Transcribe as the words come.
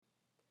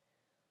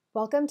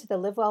Welcome to the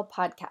Live Well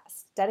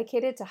podcast,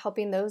 dedicated to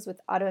helping those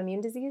with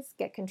autoimmune disease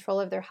get control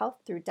of their health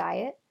through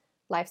diet,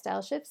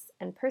 lifestyle shifts,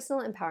 and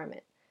personal empowerment.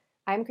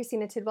 I'm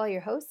Christina Tidwell,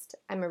 your host.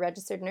 I'm a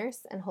registered nurse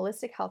and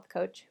holistic health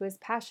coach who is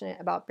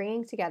passionate about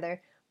bringing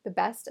together the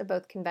best of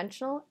both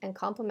conventional and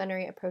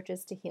complementary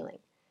approaches to healing.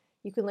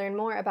 You can learn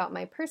more about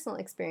my personal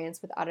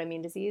experience with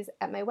autoimmune disease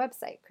at my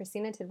website,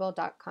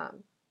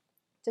 christinatidwell.com.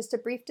 Just a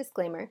brief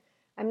disclaimer,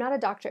 I'm not a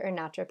doctor or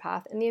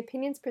naturopath, and the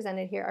opinions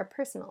presented here are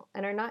personal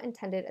and are not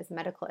intended as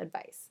medical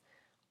advice.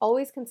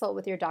 Always consult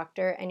with your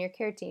doctor and your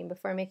care team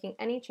before making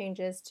any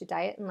changes to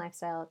diet and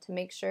lifestyle to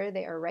make sure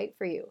they are right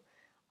for you.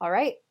 All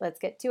right, let's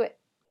get to it.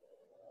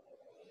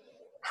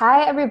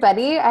 Hi,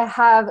 everybody. I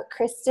have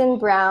Kristen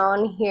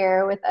Brown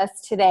here with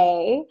us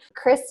today.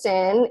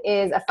 Kristen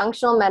is a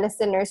functional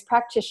medicine nurse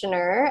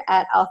practitioner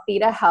at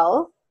Altheda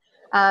Health.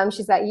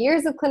 She's got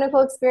years of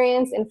clinical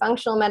experience in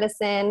functional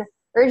medicine,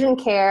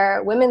 urgent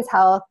care, women's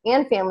health,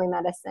 and family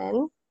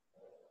medicine.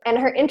 And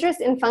her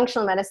interest in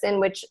functional medicine,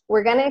 which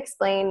we're going to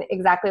explain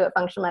exactly what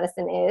functional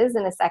medicine is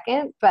in a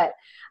second, but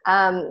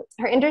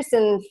her interest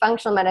in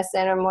functional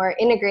medicine or more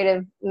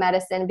integrative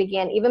medicine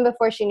began even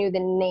before she knew the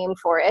name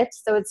for it.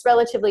 So it's a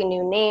relatively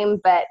new name,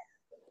 but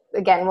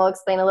again, we'll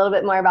explain a little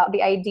bit more about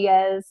the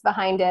ideas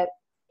behind it.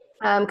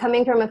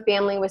 Coming from a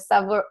family with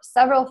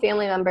several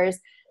family members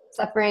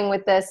suffering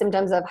with the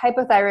symptoms of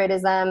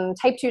hypothyroidism,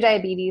 type 2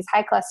 diabetes,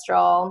 high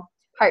cholesterol,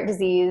 heart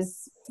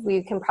disease,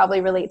 we can probably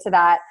relate to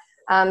that.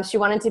 She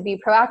wanted to be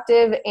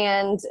proactive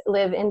and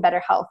live in better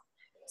health.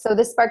 So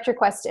this sparked her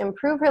quest to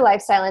improve her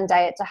lifestyle and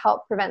diet to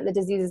help prevent the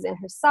diseases in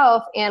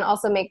herself and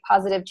also make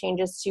positive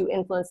changes to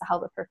influence the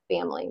health of her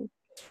family.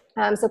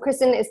 So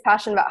Kristen is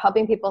passionate about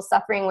helping people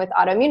suffering with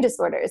autoimmune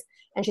disorders,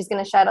 and she's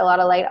going to shed a lot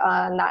of light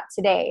on that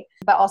today,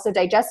 but also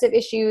digestive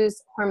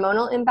issues,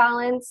 hormonal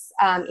imbalance,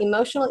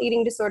 emotional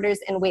eating disorders,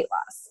 and weight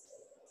loss.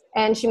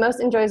 And she most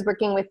enjoys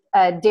working with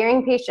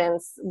daring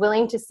patients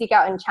willing to seek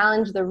out and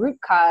challenge the root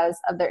cause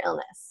of their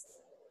illness.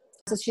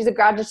 So she's a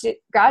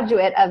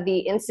graduate of the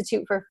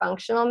Institute for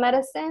Functional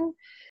Medicine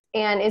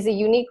and is a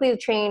uniquely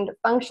trained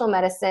functional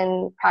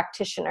medicine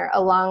practitioner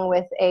along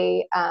with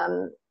a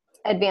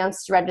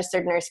advanced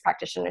registered nurse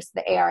practitioner, so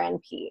the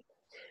ARNP.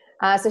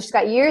 So she's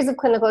got years of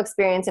clinical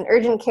experience in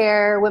urgent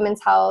care,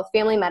 women's health,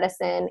 family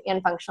medicine,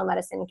 and functional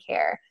medicine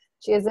care.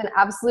 She is an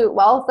absolute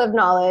wealth of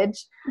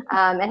knowledge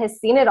and has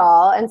seen it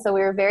all. And so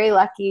we were very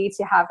lucky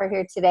to have her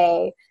here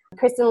today.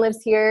 Kristen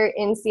lives here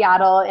in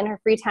Seattle. In her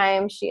free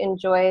time, she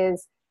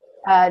enjoys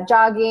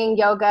jogging,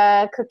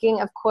 yoga, cooking,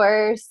 of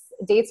course,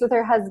 dates with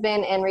her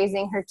husband, and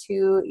raising her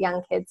 2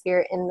 young kids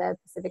here in the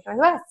Pacific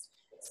Northwest.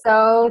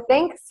 So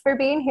thanks for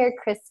being here,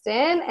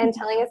 Kristen, and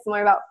telling us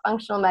more about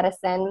functional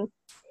medicine.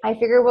 I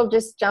figure we'll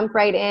just jump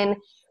right in,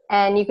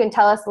 and you can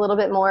tell us a little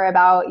bit more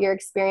about your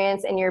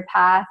experience and your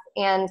path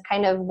and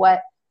kind of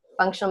what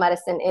functional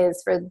medicine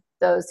is for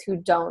those who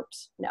don't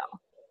know.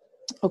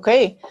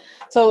 Okay.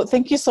 So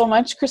thank you so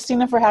much,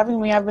 Christina, for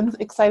having me. I've been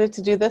excited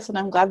to do this, and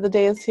I'm glad the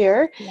day is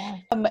here. Yeah.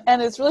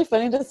 And it's really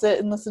funny to sit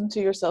and listen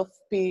to yourself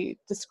be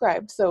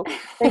described. So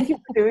thank you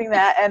for doing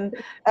that. And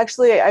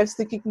actually, I was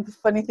thinking the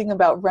funny thing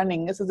about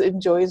running. This is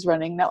enjoys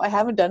running. Now, I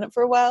haven't done it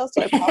for a while,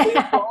 so I probably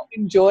won't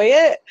enjoy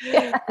it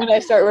when I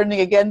start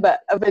running again.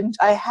 But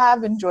I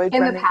have enjoyed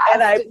running,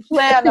 and I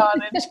plan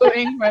on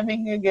enjoying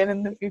running again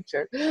in the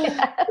future.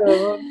 Yeah.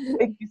 So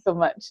thank you so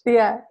much.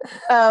 Yeah.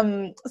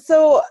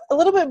 So a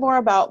little bit more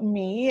about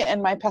me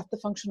and my path to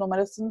functional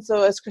medicine.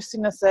 So as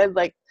Christina said,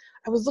 I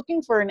was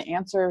looking for an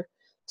answer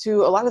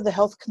to a lot of the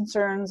health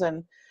concerns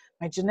and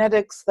my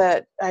genetics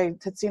that I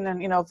had seen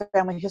in,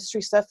 family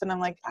history stuff. And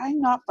I'm like,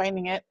 I'm not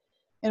finding it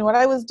in what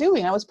I was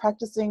doing. I was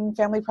practicing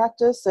family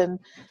practice and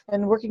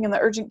working in the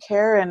urgent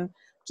care, and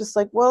just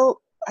like,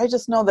 well, I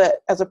just know that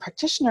as a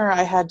practitioner,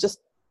 I had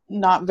just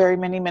not very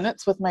many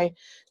minutes with my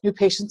new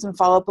patients and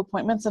follow-up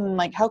appointments.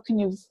 And how can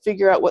you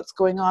figure out what's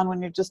going on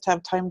when you just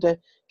have time to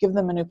give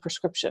them a new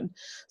prescription?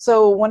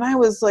 So when I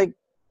was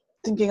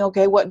thinking,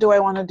 okay, what do I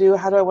want to do?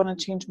 How do I want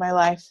to change my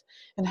life?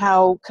 And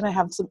how can I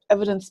have some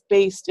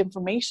evidence-based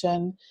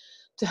information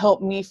to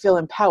help me feel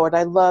empowered?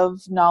 I love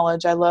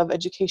knowledge. I love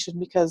education,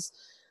 because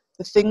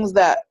the things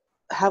that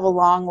have a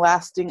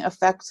long-lasting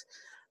effect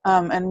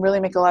and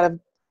really make a lot of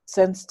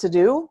sense to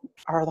do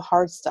are the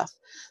hard stuff.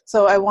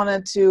 So I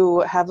wanted to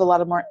have a lot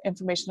of more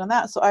information on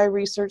that. So I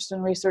researched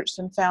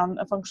and found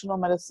a functional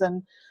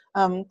medicine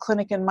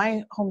clinic in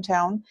my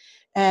hometown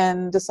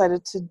and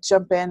decided to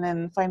jump in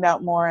and find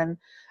out more. And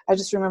I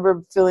just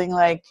remember feeling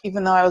like,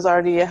 even though I was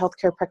already a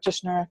healthcare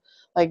practitioner,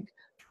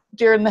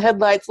 deer in the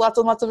headlights, lots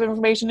and lots of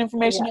information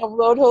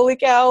overload. Holy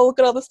cow, look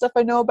at all the stuff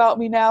I know about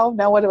me now.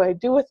 Now what do I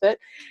do with it?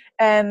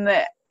 And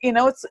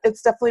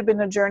it's definitely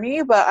been a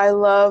journey, but I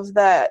love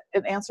that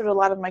it answered a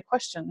lot of my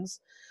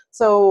questions.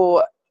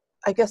 So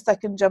I guess I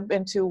can jump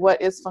into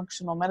what is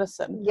functional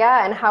medicine.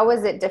 Yeah, and how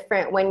was it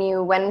different when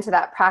you went into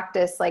that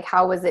practice?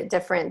 How was it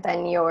different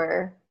than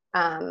your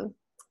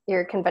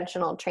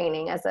conventional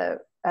training as a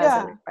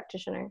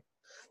practitioner?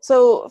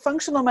 So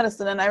functional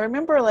medicine, and I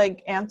remember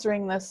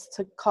answering this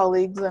to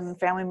colleagues and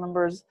family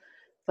members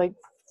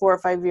 4 or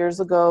 5 years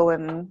ago,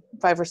 and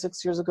 5 or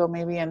 6 years ago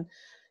maybe, and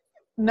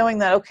knowing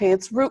that, okay,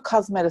 it's root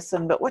cause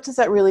medicine, but what does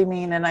that really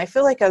mean? And I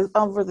feel like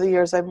over the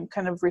years, I'm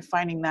kind of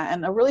refining that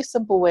in a really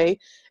simple way.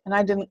 And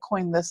I didn't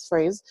coin this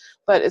phrase,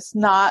 but it's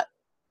not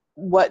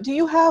what do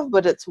you have,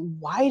 but it's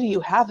why do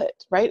you have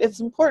it, right? It's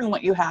important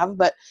what you have,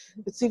 but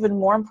it's even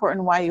more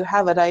important why you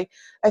have it.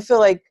 I feel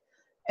like,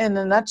 in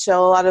a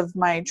nutshell, a lot of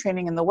my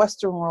training in the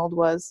Western world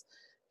was,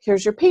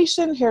 here's your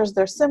patient, here's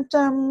their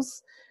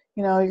symptoms,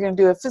 you're going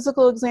to do a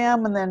physical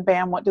exam, and then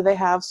bam, what do they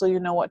have, so you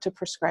know what to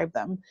prescribe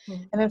them.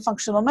 Mm-hmm. And in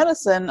functional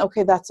medicine,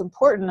 okay, that's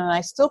important, and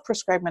I still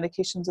prescribe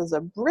medications as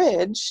a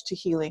bridge to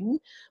healing,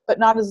 but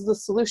not as the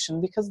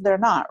solution, because they're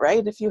not,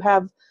 right? If you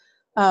have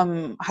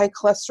high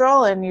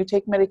cholesterol and you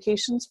take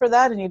medications for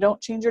that and you don't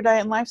change your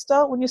diet and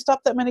lifestyle, when you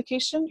stop that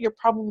medication, you're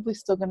probably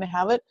still going to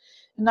have it.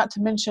 And not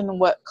to mention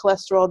what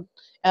cholesterol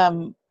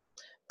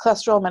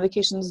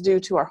medications do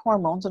to our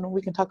hormones, and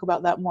we can talk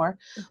about that more.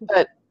 Mm-hmm.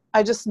 But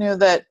I just knew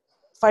that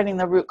finding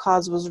the root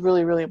cause was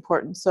really, really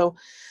important. So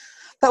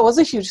that was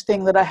a huge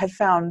thing that I had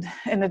found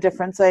in a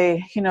difference.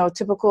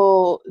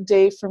 Typical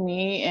day for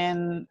me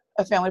in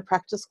a family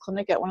practice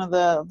clinic at one of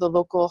the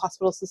local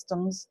hospital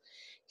systems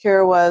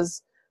here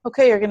was,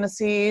 okay, you're going to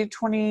see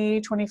 20,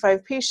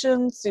 25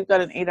 patients. You've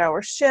got an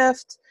 8-hour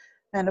shift.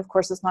 And of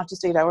course, it's not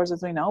just 8 hours,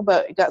 as we know,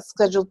 but you got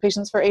scheduled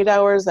patients for 8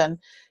 hours. And,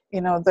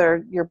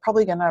 you're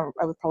probably I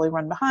would probably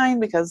run behind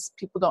because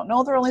people don't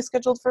know they're only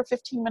scheduled for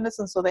 15 minutes.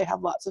 And so they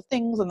have lots of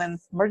things, and then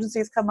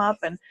emergencies come up.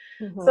 And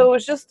so it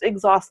was just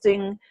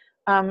exhausting.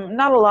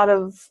 Not a lot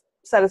of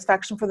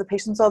satisfaction for the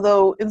patients,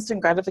 although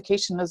instant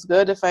gratification is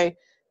good.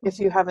 If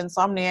you have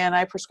insomnia and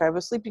I prescribe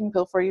a sleeping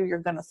pill for you, you're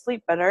going to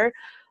sleep better.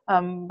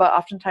 But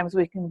oftentimes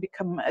we can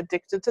become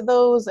addicted to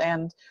those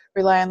and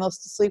rely on those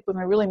to sleep when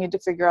we really need to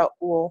figure out,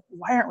 well,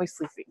 why aren't we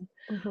sleeping?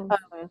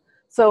 Mm-hmm.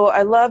 So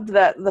I loved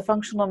that the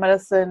functional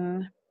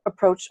medicine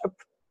approach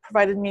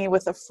provided me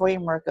with a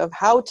framework of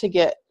how to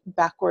get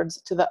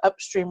backwards to the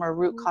upstream or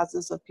root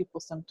causes of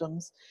people's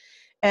symptoms,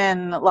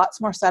 and lots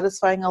more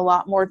satisfying, a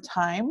lot more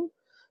time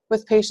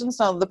with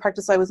patients. Now, the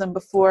practice I was in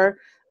before,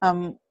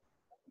 20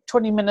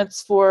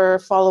 minutes for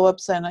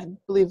follow-ups, and I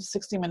believe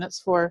 60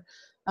 minutes for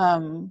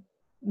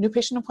new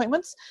patient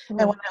appointments. Mm-hmm.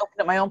 And when I opened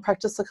up my own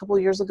practice a couple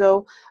of years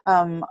ago,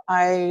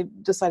 I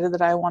decided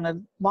that I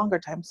wanted longer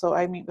time. So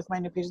I meet with my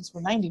new patients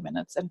for 90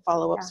 minutes and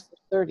follow-ups for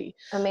 30.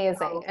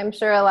 Amazing. I'm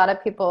sure a lot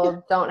of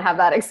people don't have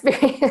that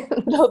experience.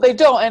 No, they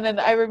don't. And then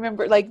I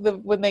remember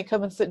when they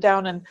come and sit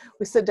down, and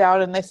we sit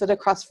down and they sit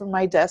across from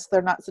my desk,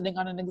 they're not sitting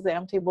on an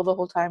exam table the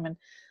whole time,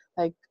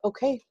 and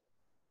okay,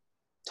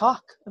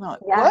 talk. And I'm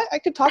like, what? I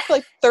could talk for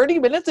 30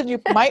 minutes and you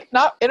might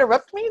not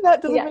interrupt me?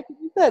 That doesn't make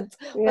any sense.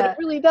 But it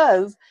really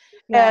does.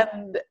 Yeah.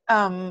 And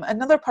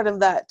another part of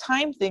that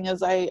time thing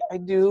is I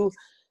do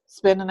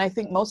spend, and I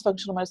think most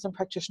functional medicine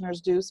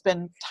practitioners do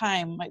spend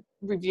time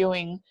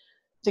reviewing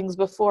things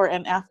before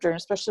and after,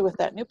 especially with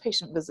that new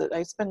patient visit.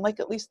 I spend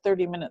at least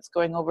 30 minutes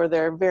going over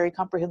their very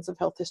comprehensive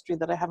health history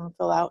that I have them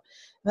fill out.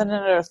 And then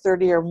another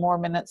 30 or more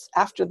minutes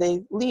after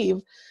they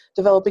leave,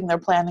 developing their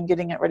plan and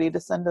getting it ready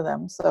to send to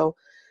them. So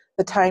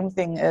the time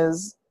thing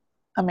is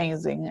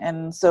amazing,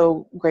 and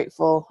so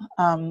grateful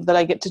that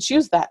I get to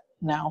choose that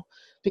now,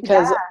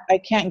 because I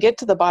can't get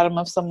to the bottom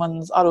of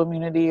someone's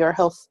autoimmunity or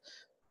health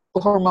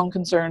hormone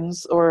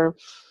concerns or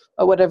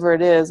whatever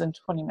it is in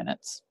 20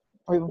 minutes.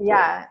 Or even 40.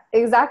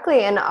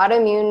 Exactly. And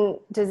autoimmune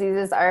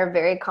diseases are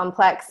very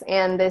complex,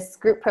 and this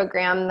group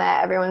program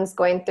that everyone's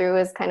going through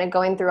is kind of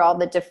going through all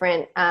the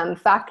different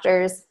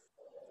factors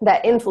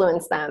that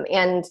influence them,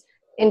 and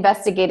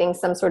investigating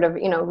some sort of,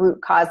 root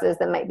causes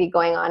that might be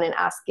going on, and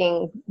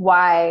asking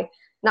why,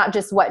 not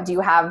just what do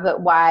you have,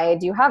 but why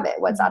do you have it?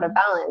 What's out of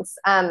balance?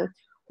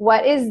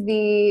 What is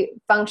the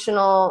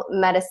functional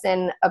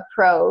medicine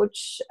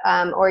approach,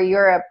 or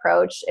your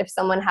approach if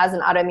someone has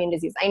an autoimmune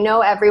disease? I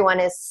know everyone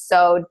is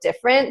so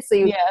different, so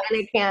you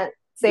kind of can't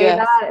say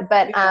that,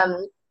 but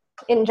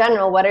in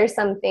general, what are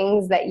some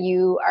things that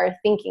you are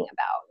thinking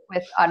about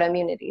with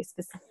autoimmunity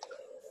specifically?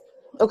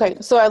 Okay,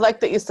 so I like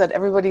that you said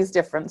everybody's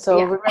different.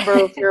 So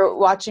remember, if you're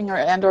watching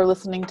or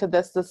listening to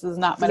this, this is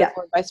not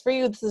medical advice for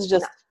you. This is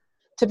just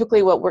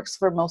typically what works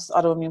for most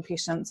autoimmune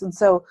patients. And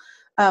so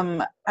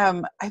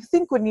I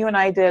think when you and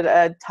I did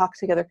a talk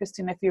together,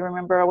 Christine, if you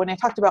remember, when I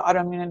talked about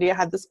autoimmunity, I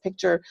had this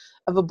picture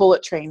of a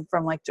bullet train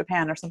from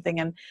Japan or something.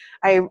 And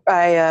I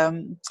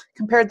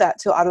compared that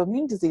to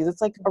autoimmune disease.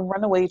 It's like a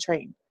runaway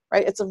train.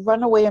 Right? It's a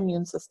runaway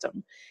immune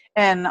system,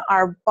 and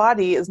our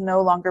body is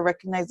no longer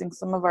recognizing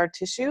some of our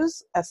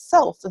tissues as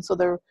self. And so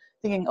they're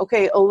thinking,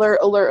 okay, alert,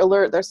 alert,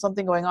 alert, there's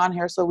something going on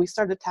here. So we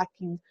start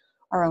attacking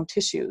our own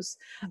tissues.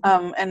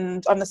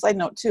 And on a side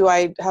note too,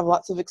 I have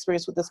lots of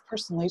experience with this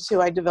personally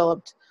too. I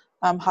developed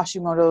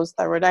Hashimoto's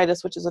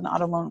thyroiditis, which is an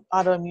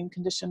autoimmune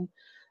condition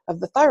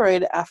of the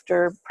thyroid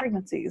after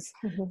pregnancies.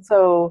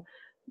 So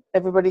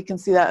everybody can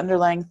see that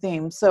underlying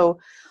theme. So,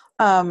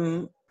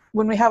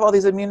 when we have all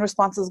these immune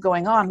responses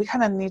going on, we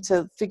kind of need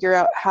to figure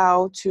out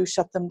how to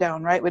shut them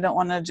down, right? We don't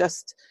want to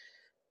just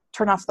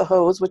turn off the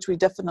hose, which we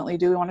definitely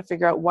do. We want to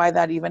figure out why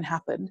that even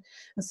happened.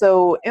 And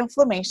so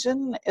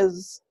inflammation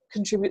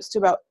contributes to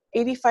about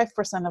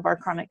 85% of our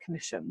chronic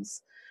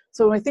conditions.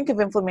 So when we think of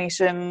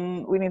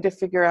inflammation, we need to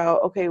figure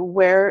out, okay,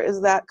 where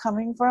is that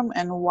coming from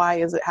and why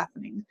is it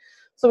happening?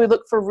 So we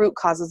look for root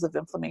causes of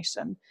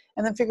inflammation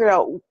and then figure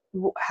out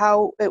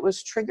how it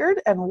was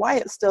triggered and why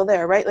it's still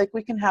there, right? Like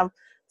we can have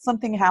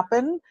something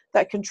happen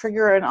that can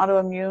trigger an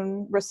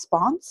autoimmune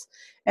response.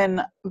 And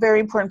a very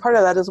important part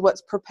of that is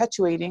what's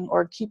perpetuating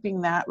or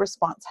keeping that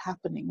response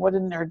happening. What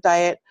in their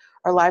diet,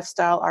 our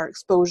lifestyle, our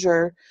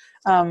exposure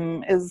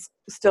is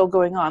still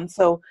going on.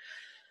 So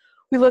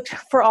we looked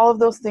for all of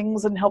those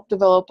things and helped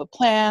develop a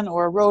plan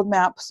or a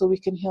roadmap so we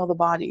can heal the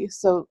body.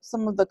 So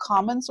some of the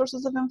common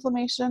sources of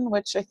inflammation,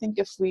 which I think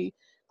if we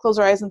close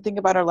our eyes and think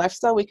about our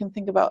lifestyle, we can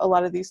think about a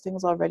lot of these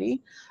things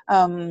already.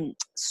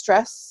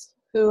 Stress.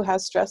 Who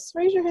has stress?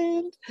 Raise your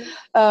hand.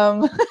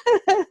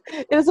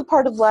 It is a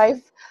part of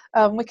life.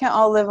 We can't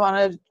all live on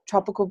a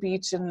tropical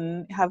beach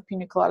and have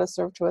pina colada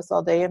served to us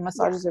all day and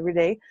massages every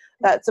day.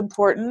 That's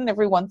important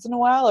every once in a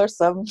while, or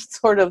some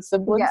sort of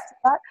semblance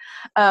to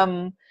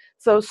that.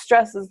 So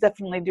stress is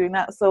definitely doing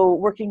that. So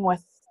working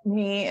with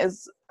me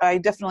I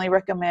definitely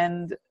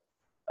recommend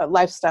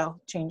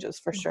lifestyle changes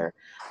for sure.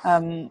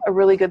 A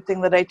really good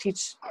thing that I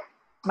teach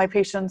my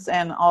patients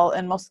and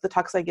most of the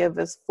talks I give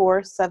is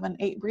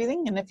 4-7-8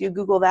 breathing. And if you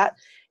Google that,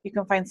 you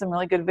can find some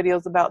really good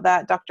videos about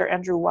that. Dr.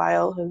 Andrew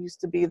Weil, who used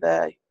to be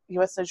the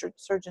U.S.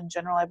 Surgeon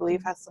General, I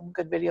believe, has some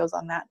good videos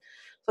on that.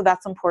 So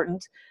that's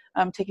important.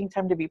 Taking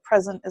time to be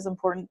present is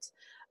important.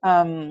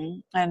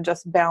 And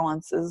just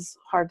balance is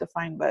hard to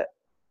find, but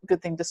a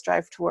good thing to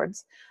strive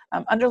towards.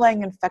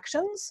 Underlying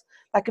infections,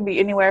 that can be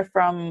anywhere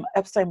from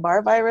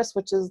Epstein-Barr virus,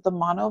 which is the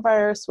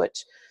monovirus,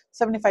 which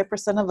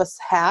 75% of us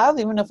have,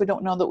 even if we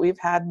don't know that we've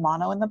had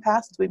mono in the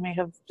past. We may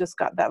have just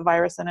got that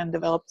virus in and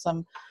developed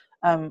some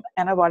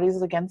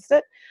antibodies against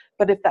it.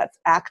 But if that's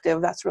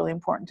active, that's really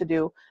important to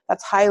do.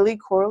 That's highly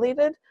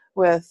correlated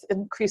with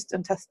increased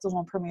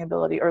intestinal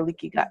permeability or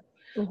leaky gut.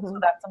 So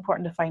that's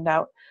important to find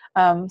out.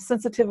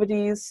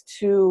 Sensitivities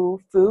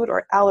to food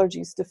or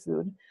allergies to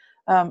food.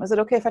 Is it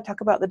okay if I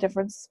talk about the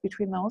difference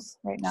between those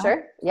right now?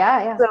 Sure.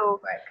 Yeah.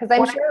 So, because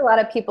I'm sure a lot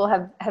of people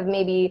have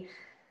maybe,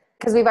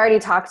 because we've already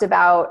talked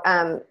about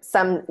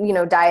some,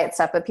 diet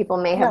stuff, but people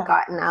may have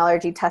gotten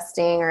allergy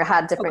testing or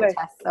had different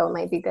tests. So it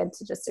might be good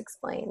to just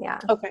explain. Yeah.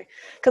 Okay.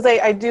 Because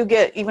I do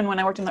get, even when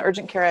I worked in the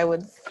urgent care, I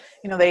would,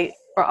 they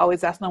are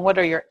always asking, what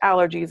are your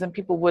allergies? And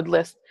people would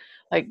list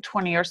like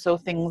 20 or so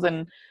things.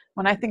 And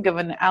when I think of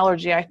an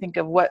allergy, I think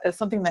of what is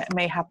something that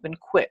may happen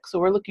quick. So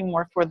we're looking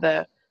more for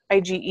the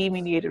IgE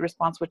mediated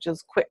response, which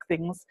is quick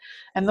things.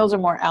 And those are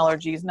more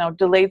allergies. Now,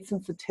 delayed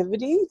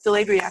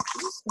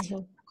reactions,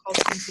 called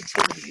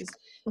sensitivities.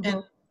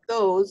 And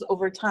those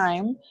over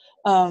time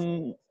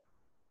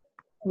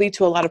lead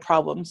to a lot of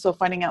problems. So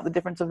finding out the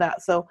difference of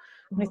that. So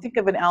when you think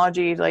of an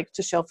allergy like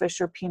to shellfish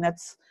or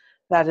peanuts,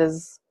 that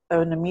is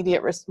an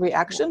immediate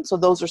reaction. So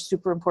those are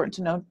super important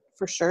to know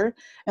for sure.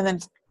 And then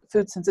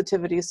food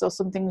sensitivity. So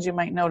some things you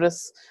might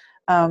notice,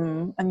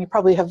 and you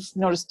probably have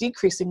noticed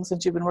decreasing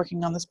since you've been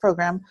working on this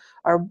program,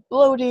 are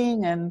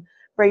bloating and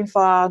brain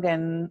fog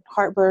and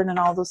heartburn and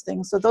all those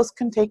things. So those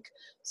can take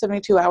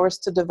 72 hours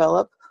to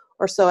develop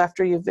or so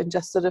after you've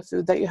ingested a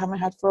food that you haven't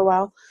had for a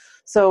while.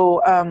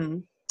 So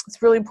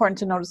it's really important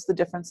to notice the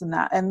difference in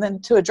that and then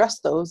to address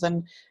those.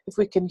 And if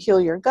we can heal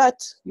your gut,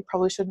 you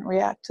probably shouldn't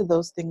react to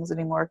those things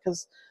anymore,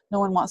 because no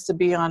one wants to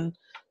be on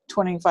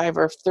 25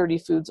 or 30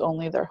 foods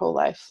only their whole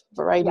life.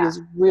 Variety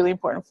is really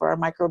important for our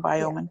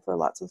microbiome and for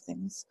lots of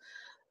things.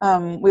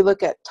 We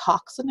look at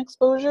toxin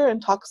exposure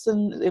and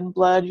toxin in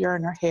blood,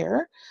 urine, or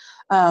hair.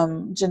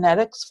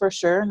 Genetics for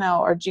sure.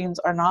 Now, our genes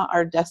are not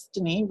our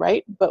destiny,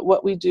 right? But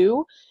what we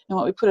do and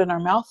what we put in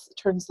our mouth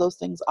turns those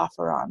things off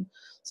or on.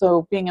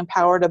 So being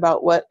empowered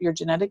about what your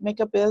genetic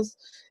makeup is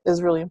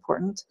really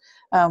important.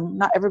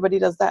 Not everybody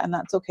does that, and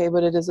that's okay,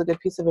 but it is a good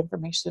piece of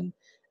information.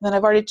 And then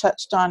I've already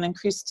touched on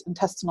increased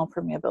intestinal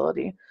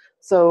permeability.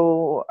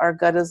 So our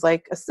gut is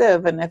like a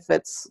sieve, and if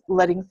it's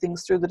letting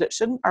things through that it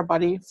shouldn't, our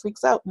body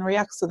freaks out and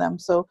reacts to them.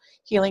 So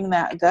healing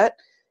that gut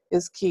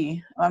is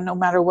key, no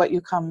matter what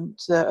you come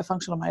to a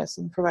functional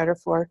medicine provider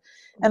for.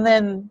 And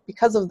then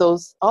because of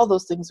all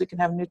those things, we can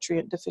have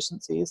nutrient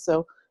deficiencies.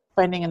 So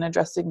finding and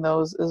addressing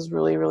those is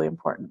really, really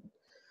important.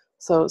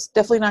 So it's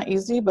definitely not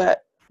easy,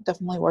 but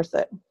definitely worth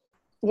it.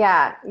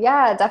 Yeah,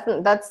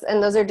 definitely.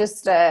 And those are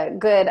just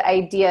good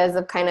ideas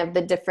of kind of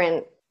the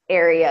different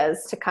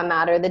areas to come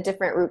at, or the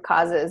different root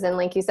causes. And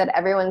like you said,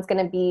 everyone's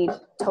going to be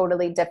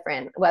totally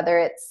different, whether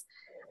it's,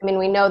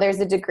 we know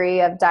there's a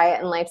degree of diet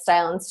and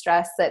lifestyle and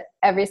stress that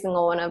every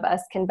single one of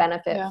us can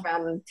benefit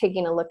from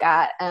taking a look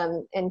at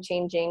and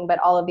changing. But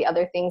all of the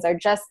other things are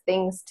just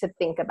things to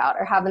think about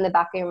or have in the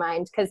back of your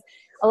mind. Because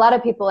a lot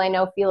of people I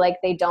know feel like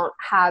they don't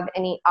have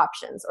any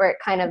options, or it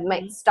kind of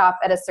might stop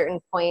at a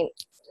certain point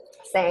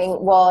saying,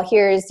 well,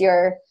 here's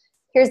the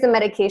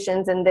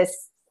medications and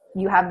this,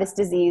 you have this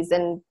disease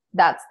and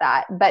that's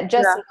that. But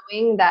just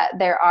knowing that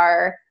there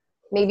are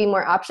maybe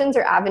more options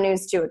or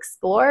avenues to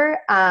explore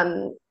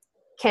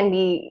can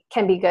be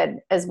good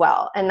as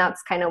well. And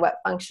that's kind of what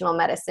functional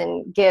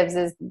medicine gives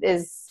is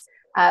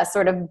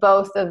sort of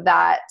both of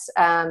that,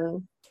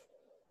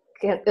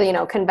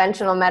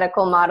 conventional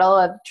medical model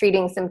of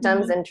treating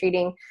symptoms and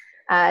treating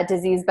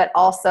disease, but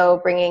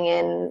also bringing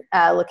in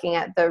looking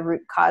at the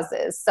root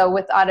causes. So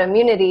with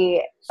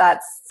autoimmunity,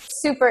 that's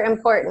super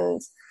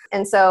important.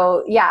 And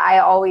so, yeah, I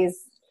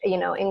always,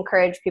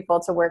 encourage people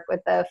to work with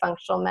a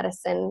functional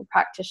medicine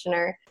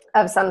practitioner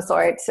of some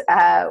sort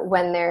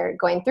when they're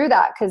going through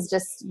that, because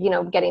just,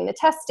 getting the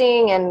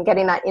testing and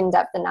getting that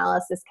in-depth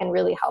analysis can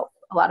really help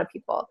a lot of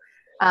people.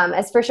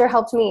 It's for sure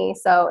helped me.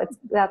 So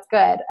that's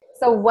good.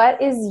 So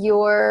what is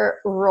your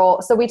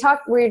role? So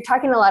we're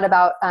talking a lot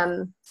about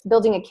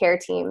building a care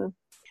team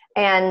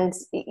and,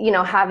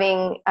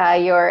 having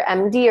your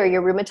MD or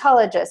your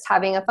rheumatologist,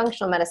 having a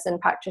functional medicine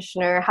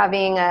practitioner,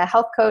 having a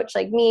health coach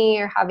like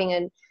me, or having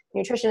a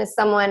nutritionist,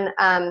 someone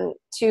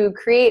to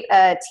create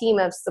a team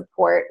of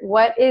support.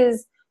 What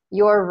is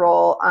your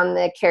role on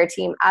the care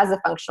team as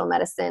a functional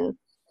medicine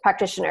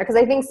practitioner? Because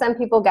I think some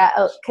people get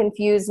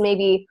confused,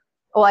 maybe,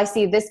 oh, I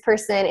see this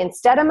person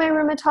instead of my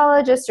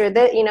rheumatologist, or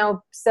that,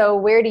 so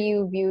where do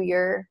you view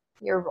your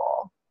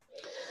role?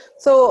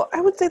 So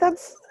I would say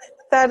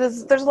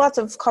there's lots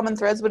of common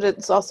threads, but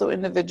it's also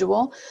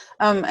individual.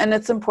 And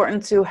it's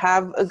important to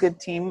have a good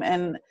team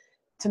and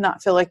to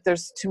not feel like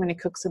there's too many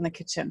cooks in the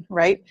kitchen,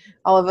 right?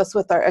 All of us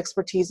with our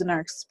expertise and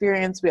our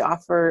experience, we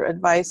offer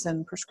advice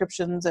and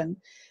prescriptions, and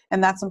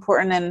that's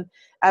important. And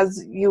I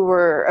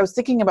was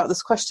thinking about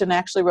this question, I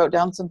actually wrote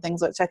down some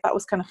things which I thought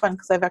was kind of fun,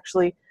 because I've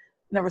actually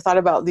never thought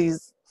about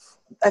these.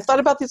 I've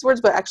thought about these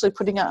words, but actually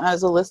putting it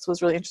as a list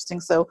was really interesting.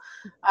 So,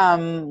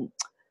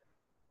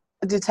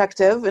 a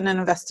detective and an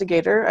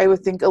investigator, I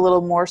would think a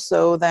little more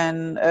so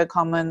than a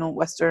common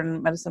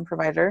Western medicine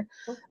provider.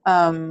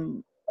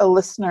 A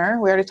listener,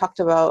 we already talked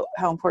about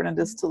how important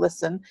it is to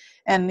listen.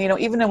 And,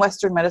 even in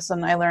Western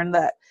medicine, I learned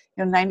that,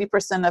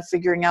 90% of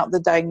figuring out the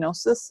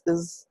diagnosis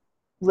is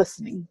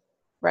listening,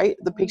 right?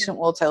 The patient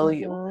will tell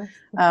you.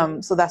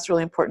 So that's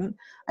really important.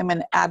 I'm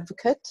an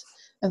advocate.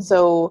 And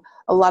so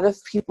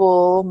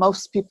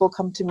most people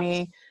come to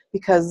me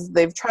because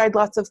they've tried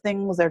lots of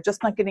things. They're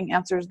just not getting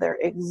answers. They're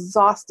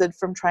exhausted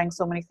from trying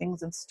so many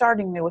things and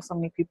starting new with so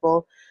many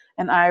people.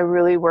 And I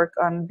really work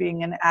on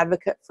being an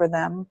advocate for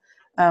them.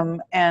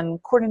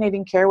 And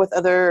coordinating care with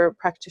other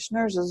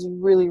practitioners is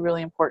really,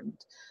 really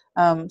important.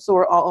 So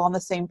we're all on the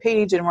same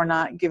page and we're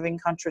not giving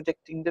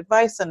contradicting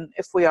advice. And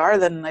if we are,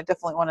 then I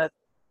definitely want to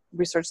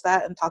research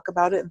that and talk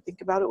about it and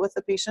think about it with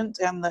the patient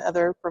and the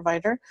other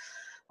provider.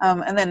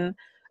 And then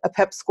a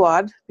pep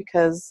squad,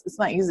 because it's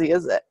not easy,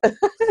 is it?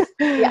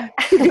 Yeah.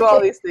 To do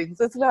all these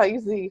things. It's not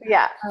easy.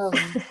 Yeah.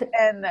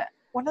 And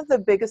one of the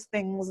biggest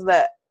things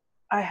that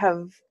I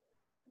have,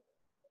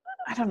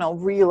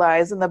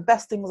 realized, and the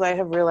best things I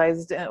have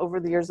realized over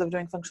the years of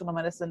doing functional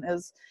medicine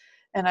is,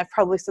 and I've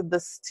probably said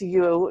this to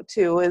you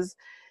too, is,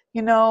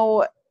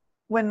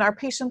 when our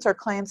patients or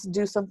clients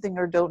do something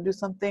or don't do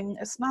something,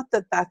 it's not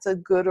that that's a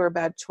good or a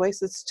bad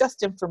choice. It's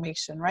just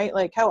information, right?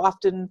 Like, how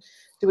often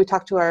do we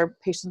talk to our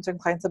patients and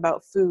clients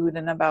about food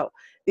and about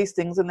these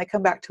things, and they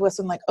come back to us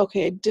and like,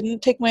 okay, I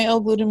didn't take my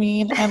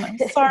L-glutamine and I'm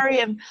sorry,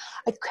 and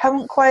I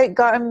haven't quite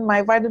gotten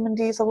my vitamin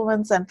D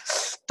supplements, and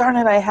darn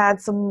it, I had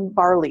some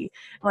barley.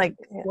 Like,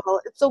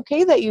 well, it's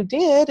okay that you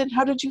did, and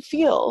how did you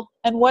feel?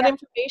 And what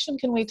information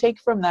can we take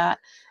from that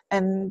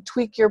and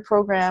tweak your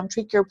program,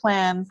 tweak your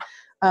plan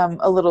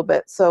a little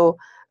bit. So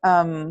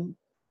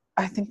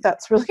I think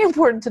that's really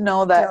important to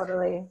know that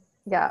Totally.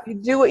 Yeah. you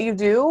do what you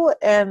do,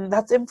 and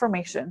that's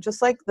information.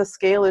 Just like the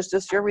scale is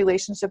just your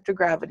relationship to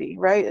gravity,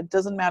 right? It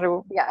doesn't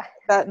matter. Yeah.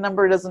 That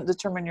number doesn't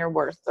determine your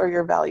worth or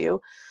your value.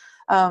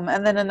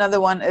 And then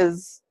another one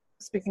is,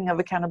 speaking of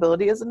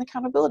accountability, is an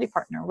accountability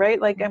partner, right?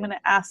 Like, I'm going to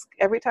ask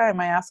every time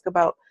I ask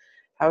about,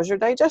 how's your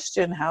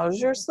digestion? How's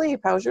your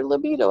sleep? How's your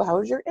libido?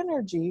 How's your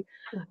energy?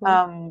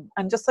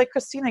 And just like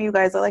Christina, you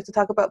guys, I like to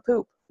talk about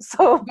poop.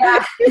 So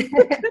yeah,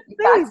 that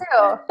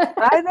too.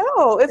 I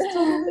know, it's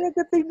totally a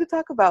good thing to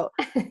talk about.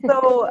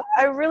 So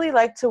I really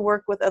like to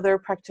work with other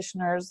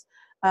practitioners.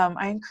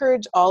 I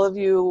encourage all of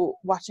you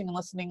watching and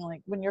listening,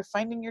 like, when you're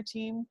finding your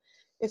team,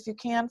 if you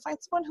can, find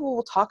someone who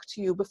will talk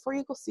to you before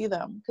you go see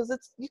them, because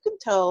you can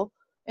tell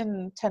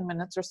in 10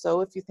 minutes or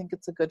so if you think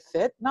it's a good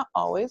fit. Not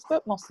always,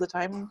 but most of the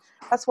time.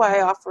 That's why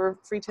I offer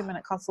free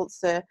 10-minute consults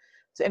to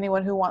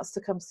anyone who wants to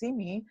come see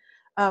me,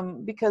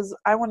 because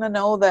I want to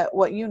know that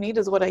what you need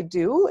is what I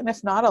do, and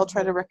if not, I'll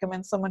try to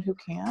recommend someone who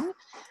can.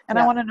 And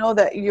I want to know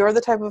that you're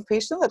the type of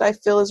patient that I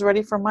feel is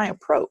ready for my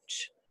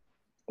approach.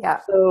 Yeah.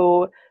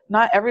 So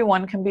not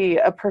everyone can be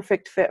a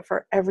perfect fit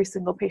for every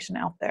single patient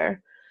out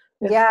there.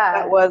 If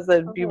that was,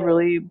 it'd be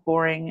really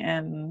boring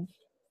and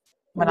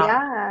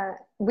monotonous. Yeah.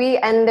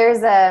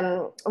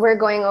 We're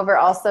going over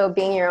also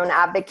being your own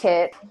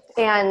advocate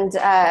and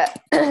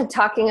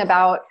talking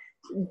about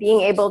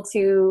being able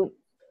to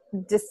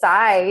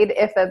decide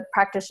if a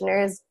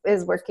practitioner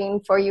is working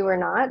for you or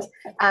not,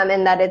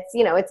 and that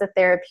it's a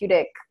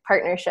therapeutic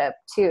partnership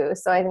too.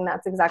 So I think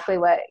that's exactly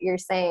what you're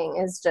saying,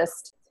 is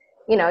just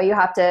you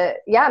have to,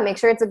 make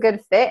sure it's a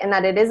good fit and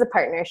that it is a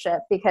partnership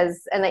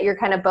and that you're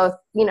kind of both,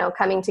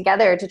 coming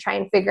together to try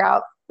and figure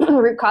out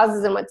root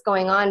causes and what's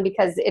going on,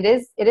 because it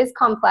is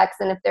complex.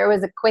 And if there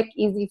was a quick,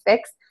 easy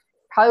fix,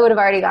 probably would have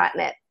already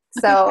gotten it.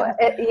 So,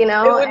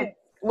 it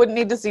wouldn't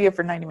need to see you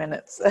for 90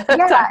 minutes.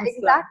 Yeah,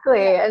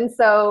 exactly. And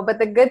so, but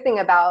the good thing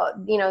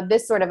about,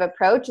 this sort of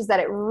approach is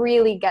that it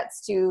really gets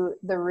to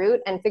the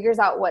root and figures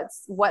out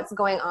what's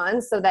going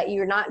on, so that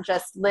you're not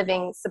just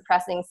living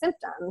suppressing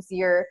symptoms.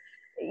 You're,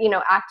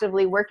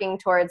 actively working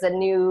towards a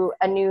new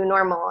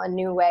normal, a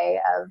new way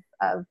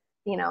of,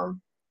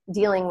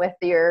 dealing with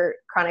your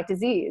chronic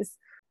disease.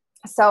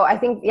 So I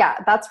think,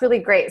 that's really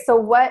great.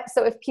 So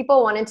if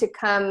people wanted to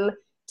come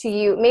to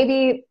you,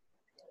 maybe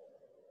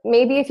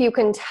if you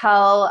can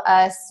tell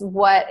us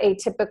what a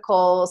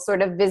typical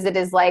sort of visit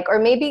is like, or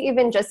maybe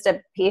even just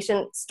a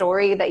patient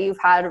story that you've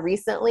had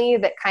recently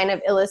that kind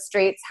of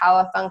illustrates how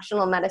a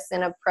functional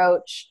medicine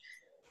approach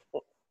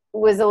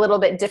was a little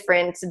bit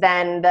different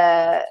than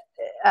the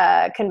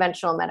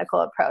conventional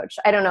medical approach.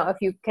 I don't know if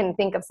you can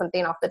think of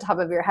something off the top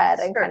of your head.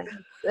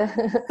 Sure.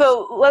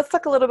 So let's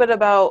talk a little bit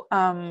about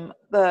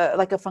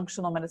a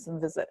functional medicine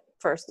visit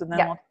first, and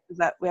then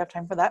we have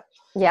time for that.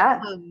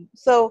 Yeah.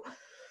 So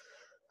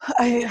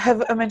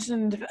I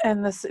mentioned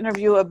in this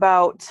interview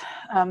about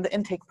the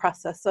intake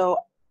process. So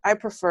I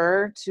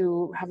prefer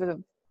to have a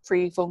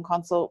free phone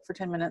consult for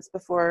 10 minutes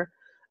before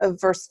a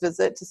first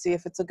visit to see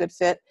if it's a good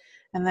fit.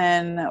 And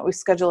then we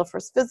schedule a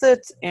first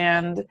visit,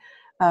 and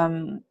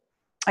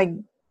I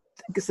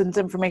send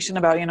information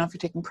about, if you're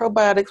taking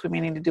probiotics, we may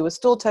need to do a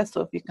stool test.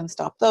 So if you can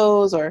stop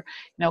those, or,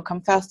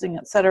 come fasting,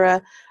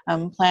 etc.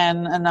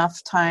 Plan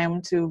enough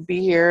time to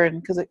be here,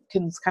 and because it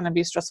can kind of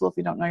be stressful if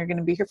you don't know you're going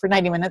to be here for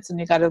 90 minutes and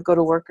you got to go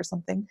to work or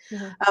something.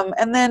 Mm-hmm.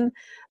 And then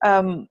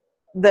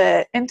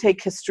the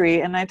intake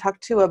history, and I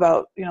talked too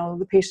about,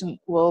 the patient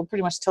will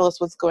pretty much tell us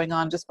what's going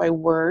on just by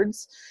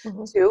words.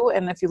 Mm-hmm. too,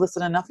 and if you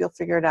listen enough, you'll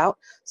figure it out.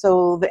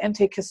 So the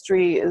intake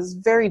history is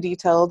very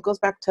detailed, goes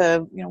back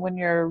to,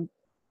 when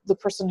the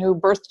person who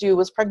birthed you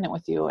was pregnant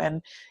with you,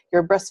 and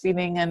your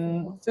breastfeeding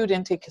and food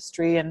intake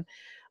history. And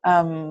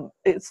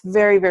it's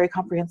very, very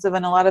comprehensive.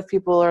 And a lot of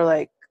people are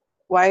like,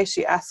 why is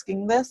she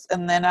asking this?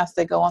 And then as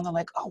they go on, they're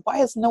like, oh, why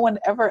has no one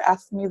ever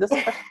asked me this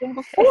question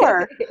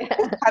before?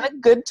 It's kind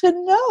of good to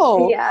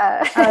know.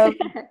 Yeah.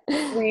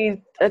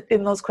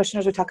 In those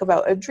questionnaires, we talk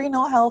about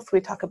adrenal health,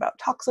 we talk about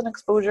toxin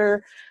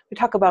exposure, we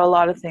talk about a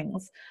lot of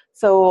things.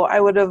 So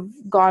I would have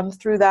gone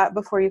through that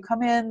before you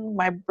come in.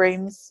 My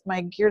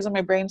gears in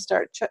my brain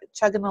start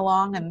chugging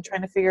along and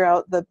trying to figure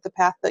out the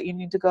path that you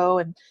need to go.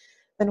 And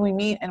then we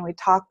meet and we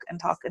talk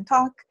and talk and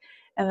talk.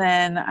 And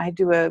then I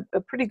do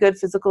a pretty good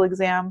physical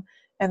exam.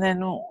 And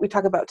then we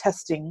talk about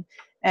testing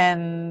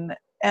and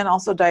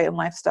also diet and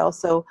lifestyle.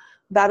 So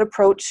that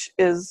approach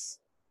is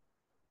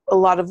a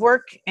lot of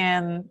work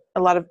and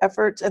a lot of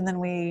effort. And then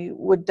we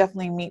would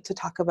definitely meet to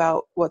talk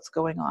about what's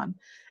going on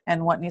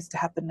and what needs to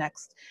happen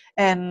next.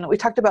 And we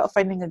talked about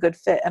finding a good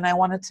fit. And I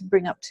wanted to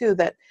bring up too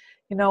that,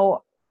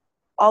 all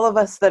of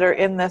us that are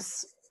in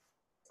this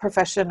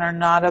profession are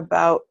not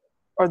about,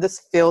 or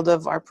this field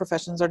of our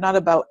professions are not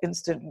about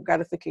instant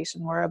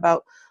gratification. We're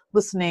about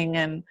listening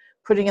and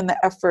putting in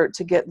the effort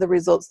to get the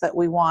results that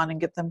we want and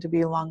get them to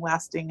be long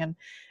lasting.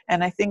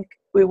 And I think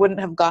we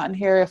wouldn't have gotten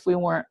here if we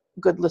weren't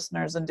good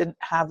listeners and didn't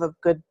have a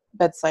good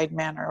bedside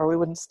manner, or we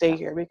wouldn't stay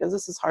here, because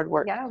this is hard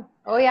work. Yeah.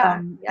 Oh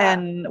yeah.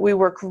 And we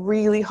work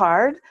really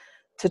hard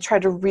to try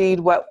to read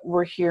what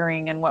we're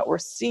hearing and what we're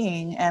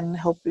seeing, and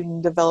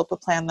helping develop a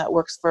plan that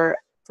works for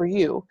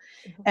you.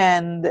 Mm-hmm.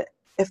 And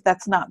if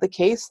that's not the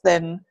case,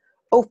 then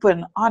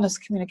open,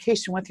 honest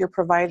communication with your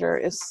provider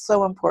is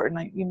so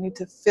important. You need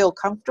to feel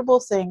comfortable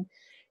saying,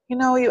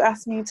 you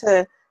asked me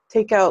to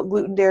take out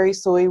gluten, dairy,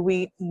 soy,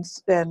 wheat,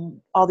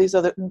 and all these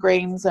other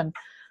grains, and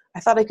I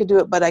thought I could do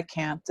it, but I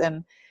can't.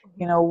 And,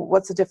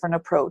 what's a different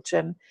approach?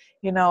 And,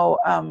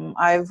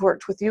 I've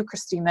worked with you,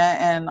 Christina,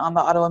 and on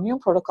the autoimmune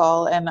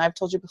protocol. And I've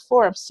told you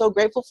before, I'm so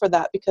grateful for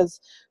that, because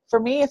for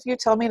me, if you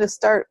tell me to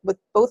start with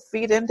both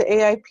feet into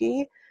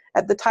AIP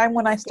at the time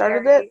when I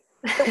started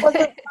it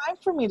wasn't time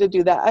for me to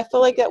do that. I feel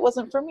like it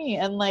wasn't for me.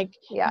 And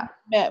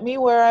met me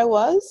where I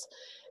was.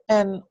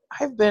 And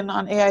I've been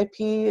on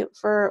AIP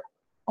for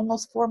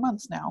almost 4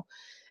 months now.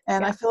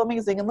 And I feel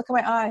amazing. And look at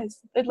my eyes.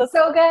 They look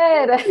so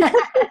good. You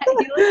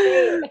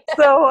look great.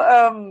 So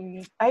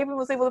I even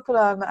was able to put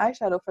on the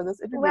eyeshadow for this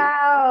interview.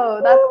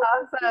 Wow, that's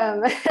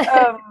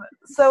awesome.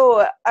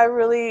 So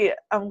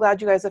I'm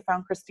glad you guys have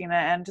found Christina,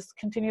 and just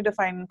continue to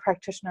find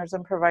practitioners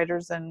and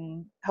providers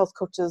and health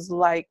coaches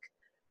like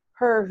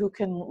her who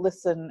can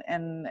listen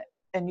and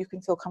you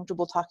can feel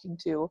comfortable talking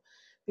to,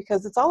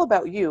 because it's all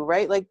about you,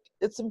 right? Like,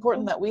 it's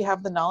important that we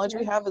have the knowledge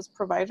we have as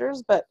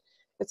providers, but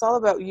it's all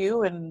about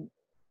you and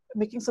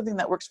making something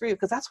that works for you,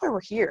 because that's why we're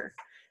here.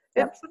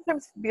 It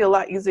sometimes be a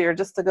lot easier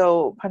just to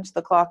go punch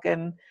the clock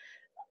and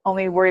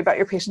only worry about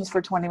your patients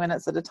for 20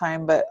 minutes at a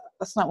time, but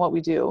that's not what we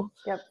do.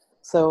 Yep.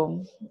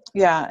 So,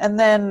 yeah. And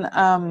then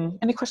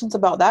any questions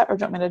about that, or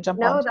do you want me to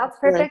jump on? No, that's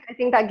perfect. I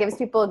think that gives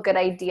people a good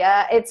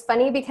idea. It's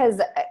funny because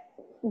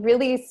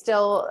really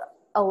still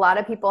a lot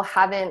of people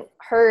haven't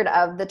heard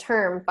of the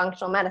term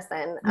functional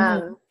medicine.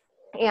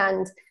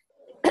 And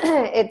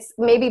it's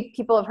maybe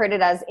people have heard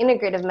it as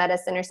integrative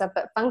medicine or stuff,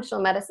 but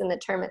functional medicine, the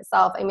term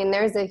itself, I mean,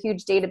 there's a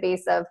huge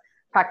database of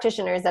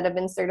practitioners that have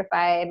been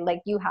certified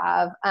like you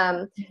have.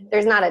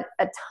 There's not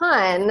a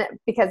ton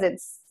because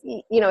it's,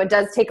 it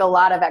does take a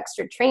lot of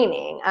extra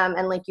training.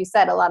 And like you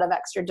said, a lot of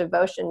extra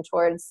devotion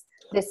towards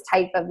this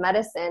type of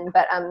medicine.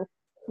 But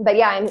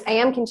yeah, I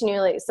am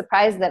continually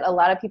surprised that a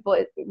lot of people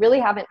really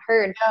haven't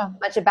heard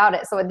much about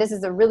it. So this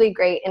is a really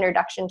great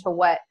introduction to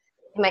what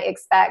you might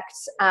expect,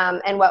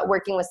 and what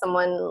working with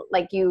someone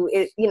like you,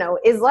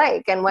 is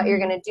like, and what you're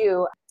going to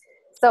do.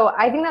 So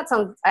I think that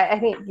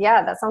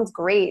sounds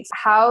great.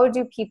 How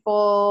do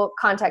people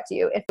contact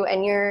you?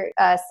 And you're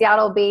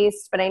Seattle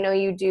based, but I know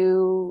you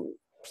do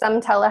some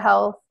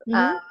telehealth.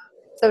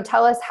 So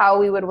tell us how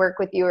we would work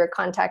with you or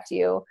contact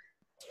you.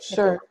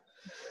 Sure.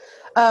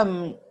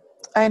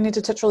 I need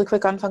to touch really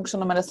quick on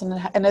functional medicine,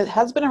 and it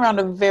has been around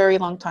a very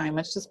long time.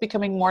 It's just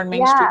becoming more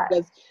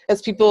mainstream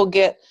as people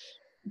get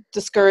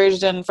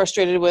discouraged and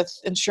frustrated with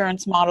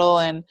insurance model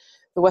and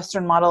the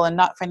Western model and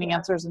not finding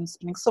answers and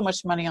spending so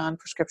much money on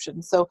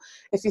prescriptions. So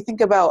if you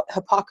think about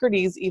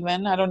Hippocrates,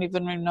 even, I don't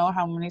even know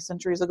how many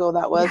centuries ago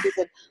that was, he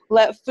said,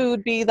 let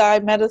food be thy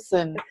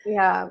medicine.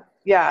 Yeah.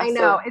 Yeah. I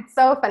know. It's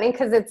so funny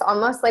because it's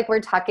almost like we're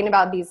talking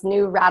about these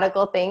new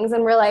radical things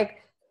and we're like,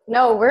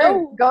 no,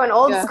 we're going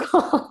old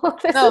school.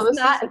 This is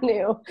not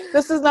new.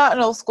 This is not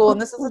an old school, and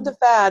this isn't a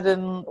fad.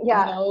 And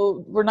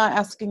we're not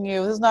asking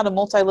you. This is not a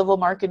multi-level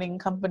marketing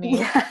company.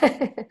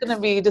 It's going to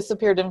be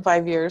disappeared in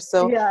 5 years.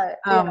 So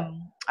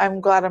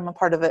I'm glad I'm a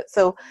part of it.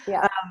 So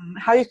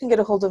how you can get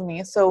a hold of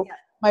me? So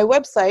my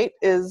website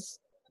is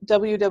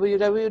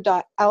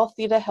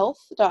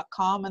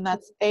www.althedahealth.com, and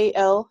that's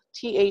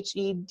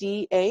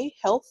ALTHEDA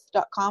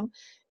health.com,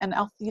 and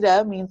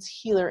Altheda means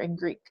healer in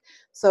Greek.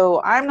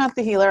 So I'm not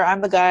the healer,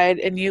 I'm the guide,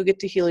 and you get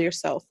to heal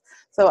yourself.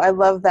 So I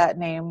love that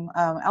name,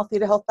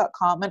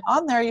 althedahealth.com, and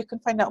on there you can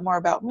find out more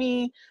about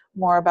me,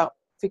 more about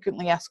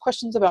frequently asked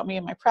questions about me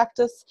and my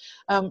practice.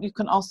 You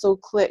can also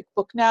click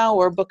book now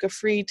or book a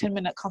free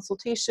 10-minute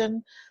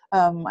consultation.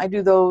 I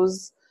do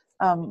those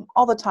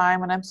all the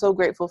time, and I'm so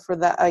grateful for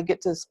that. I get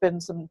to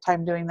spend some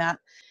time doing that.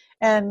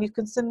 And you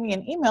can send me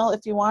an email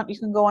if you want. You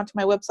can go onto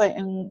my website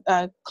and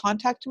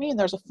contact me, and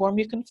there's a form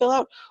you can fill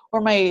out.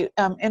 Or my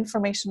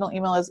informational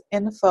email is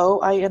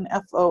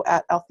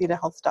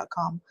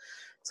info@althedahealth.com.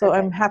 So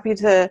I'm happy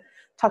to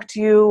talk to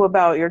you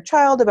about your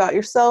child, about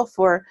yourself,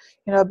 or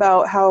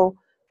about how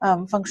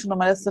functional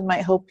medicine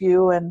might help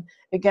you. And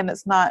again,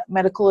 it's not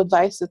medical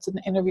advice. It's an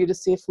interview to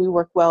see if we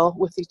work well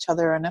with each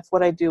other and if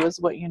what I do is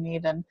what you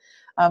need. And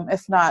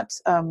if not,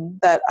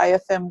 that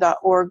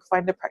IFM.org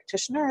Find a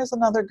Practitioner is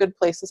another good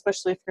place,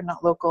 especially if you're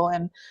not local.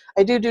 And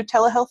I do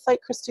telehealth like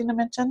Christina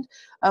mentioned.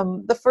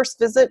 The first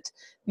visit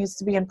needs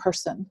to be in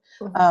person.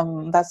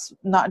 That's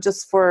not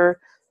just for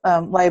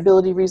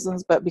liability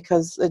reasons, but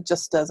because it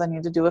just does. I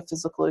need to do a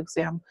physical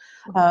exam.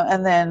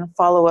 And then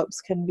follow-ups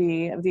can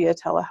be via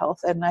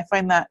telehealth. And I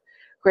find that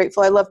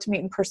grateful. I love to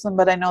meet in person,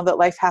 but I know that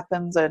life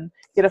happens and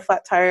get a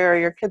flat tire or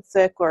your kid's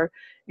sick or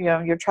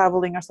you're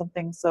traveling or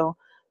something. So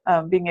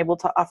being able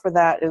to offer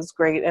that is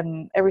great.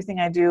 And everything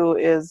I do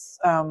is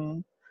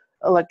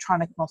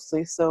electronic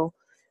mostly. So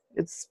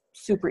it's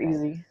super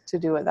easy to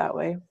do it that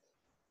way.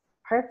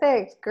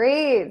 Perfect.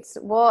 Great.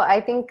 Well,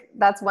 I think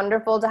that's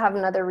wonderful to have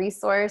another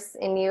resource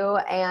in you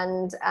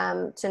and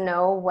to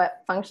know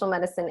what functional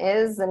medicine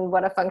is and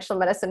what a functional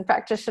medicine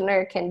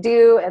practitioner can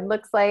do. It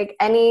looks like.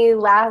 Any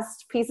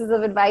last pieces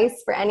of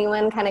advice for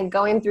anyone kind of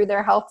going through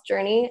their health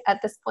journey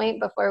at this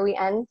point before we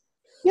end?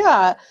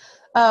 Yeah.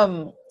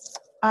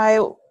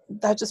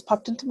 That just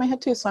popped into my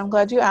head too, so I'm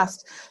glad you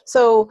asked.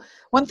 So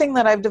one thing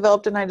that I've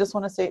developed, and I just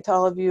want to say it to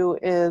all of you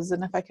is,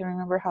 and if I can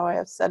remember how I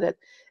have said it,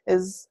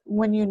 is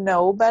when you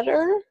know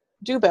better,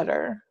 do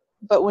better.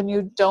 But when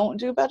you don't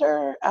do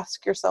better,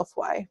 ask yourself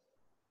why.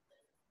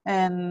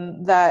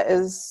 And that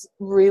is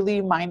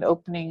really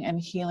mind-opening and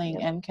healing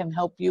and can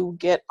help you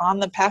get on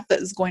the path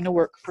that is going to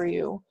work for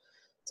you.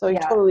 So you're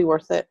totally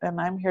worth it.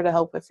 And I'm here to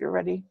help if you're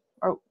ready,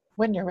 or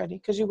when you're ready,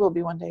 because you will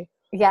be one day.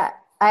 Yeah.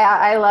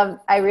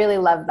 I really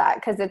love that,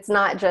 because it's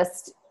not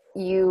just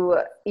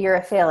you're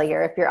a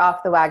failure if you're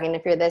off the wagon,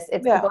 if you're this,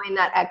 it's going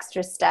that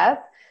extra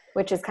step,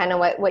 which is kind of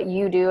what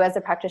you do as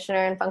a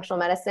practitioner in functional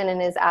medicine,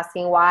 and is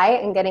asking why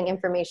and getting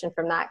information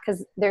from that,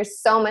 because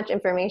there's so much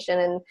information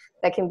and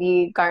that can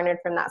be garnered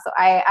from that. So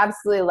I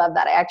absolutely love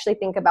that. I actually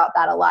think about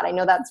that a lot. I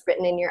know that's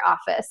written in your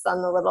office on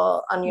your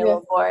little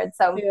board.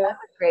 So that's a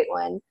great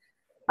one.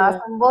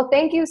 Awesome. Well,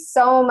 thank you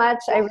so much.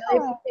 I really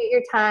appreciate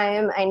your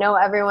time. I know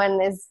everyone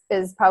is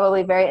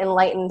probably very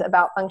enlightened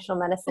about functional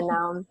medicine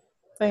now.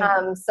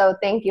 So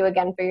thank you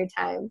again for your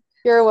time.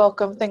 You're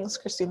welcome. Thanks,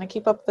 Christina.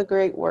 Keep up the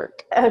great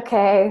work.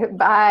 Okay.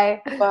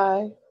 Bye.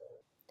 Bye.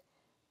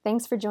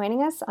 Thanks for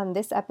joining us on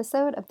this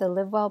episode of the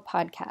Live Well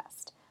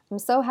podcast. I'm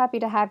so happy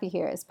to have you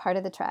here as part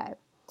of the tribe.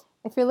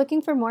 If you're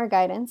looking for more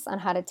guidance on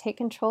how to take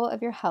control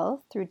of your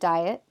health through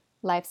diet,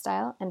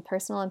 lifestyle, and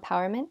personal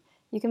empowerment,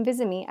 you can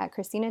visit me at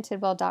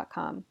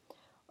christinatidwell.com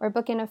or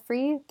book in a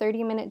free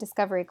 30-minute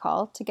discovery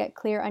call to get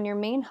clear on your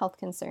main health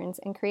concerns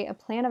and create a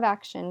plan of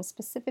action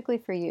specifically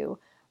for you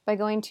by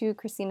going to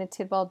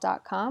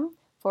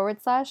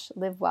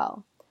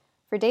christinatidwell.com/livewell.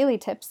 For daily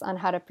tips on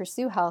how to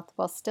pursue health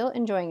while still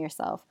enjoying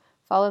yourself,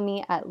 follow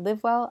me at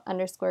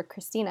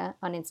livewell_Christina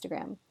on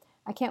Instagram.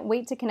 I can't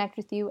wait to connect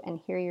with you and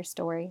hear your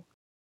story.